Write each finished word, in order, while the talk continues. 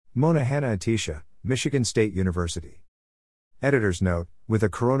Mona Hanna Atisha, Michigan State University. Editor's note: with a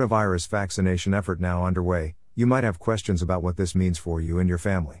coronavirus vaccination effort now underway, you might have questions about what this means for you and your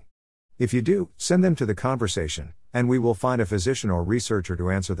family. If you do, send them to the conversation, and we will find a physician or researcher to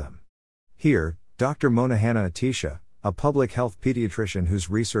answer them. Here, Dr. Mona Hanna Atisha, a public health pediatrician whose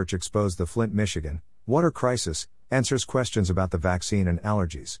research exposed the Flint, Michigan, water crisis, answers questions about the vaccine and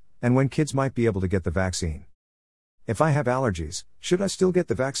allergies, and when kids might be able to get the vaccine. If I have allergies, should I still get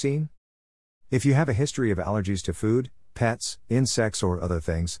the vaccine? If you have a history of allergies to food, pets, insects, or other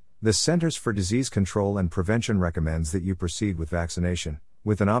things, the Centers for Disease Control and Prevention recommends that you proceed with vaccination,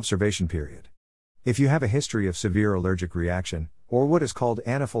 with an observation period. If you have a history of severe allergic reaction, or what is called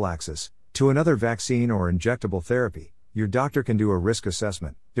anaphylaxis, to another vaccine or injectable therapy, your doctor can do a risk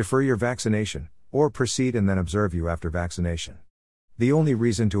assessment, defer your vaccination, or proceed and then observe you after vaccination. The only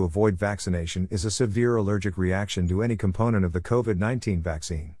reason to avoid vaccination is a severe allergic reaction to any component of the COVID-19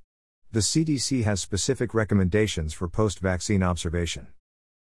 vaccine. The CDC has specific recommendations for post-vaccine observation.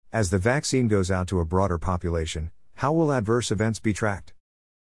 As the vaccine goes out to a broader population, how will adverse events be tracked?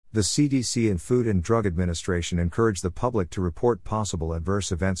 The CDC and Food and Drug Administration encourage the public to report possible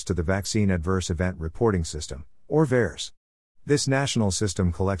adverse events to the Vaccine Adverse Event Reporting System, or VAERS. This national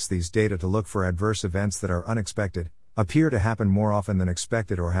system collects these data to look for adverse events that are unexpected, appear to happen more often than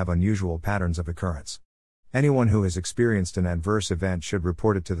expected, or have unusual patterns of occurrence. Anyone who has experienced an adverse event should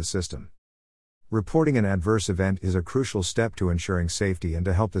report it to the system. Reporting an adverse event is a crucial step to ensuring safety and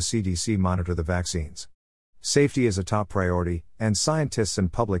to help the CDC monitor the vaccines. Safety is a top priority, and scientists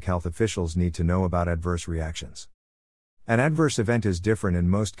and public health officials need to know about adverse reactions. An adverse event is different in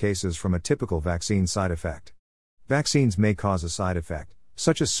most cases from a typical vaccine side effect. Vaccines may cause a side effect,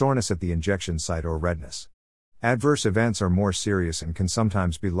 such as soreness at the injection site or redness. Adverse events are more serious and can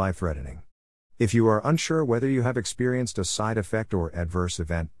sometimes be life-threatening. If you are unsure whether you have experienced a side effect or adverse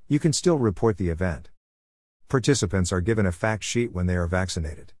event, you can still report the event. Participants are given a fact sheet when they are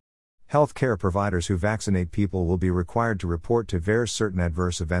vaccinated. Healthcare providers who vaccinate people will be required to report to VAERS certain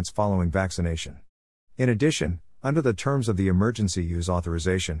adverse events following vaccination. In addition, under the terms of the emergency use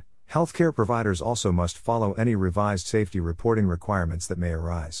authorization, healthcare providers also must follow any revised safety reporting requirements that may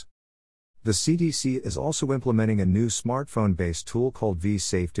arise. The CDC is also implementing a new smartphone-based tool called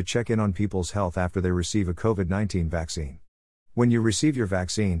vSafe to check in on people's health after they receive a COVID-19 vaccine. When you receive your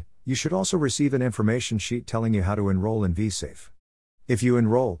vaccine, you should also receive an information sheet telling you how to enroll in vSafe. If you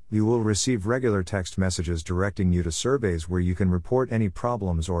enroll, you will receive regular text messages directing you to surveys where you can report any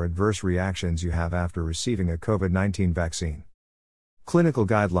problems or adverse reactions you have after receiving a COVID-19 vaccine. Clinical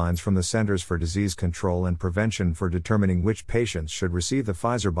guidelines from the Centers for Disease Control and Prevention for determining which patients should receive the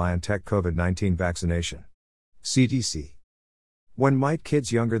Pfizer-BioNTech COVID-19 vaccination. CDC. When might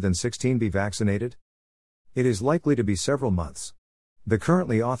kids younger than 16 be vaccinated? It is likely to be several months. The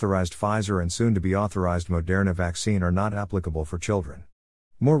currently authorized Pfizer and soon-to-be authorized Moderna vaccine are not applicable for children.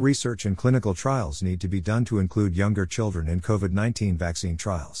 More research and clinical trials need to be done to include younger children in COVID-19 vaccine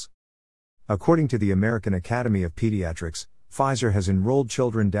trials. According to the American Academy of Pediatrics, Pfizer has enrolled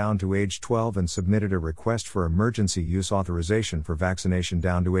children down to age 12 and submitted a request for emergency use authorization for vaccination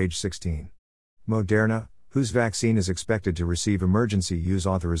down to age 16. Moderna, whose vaccine is expected to receive emergency use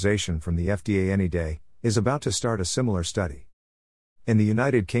authorization from the FDA any day, is about to start a similar study. In the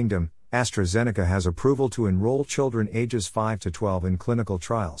United Kingdom, AstraZeneca has approval to enroll children ages 5 to 12 in clinical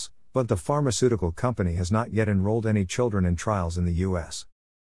trials, but the pharmaceutical company has not yet enrolled any children in trials in the U.S.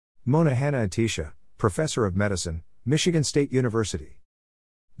 Mona Hanna Atisha, Professor of Medicine, Michigan State University.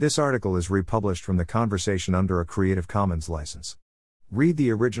 This article is republished from the conversation under a Creative Commons license. Read the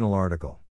original article.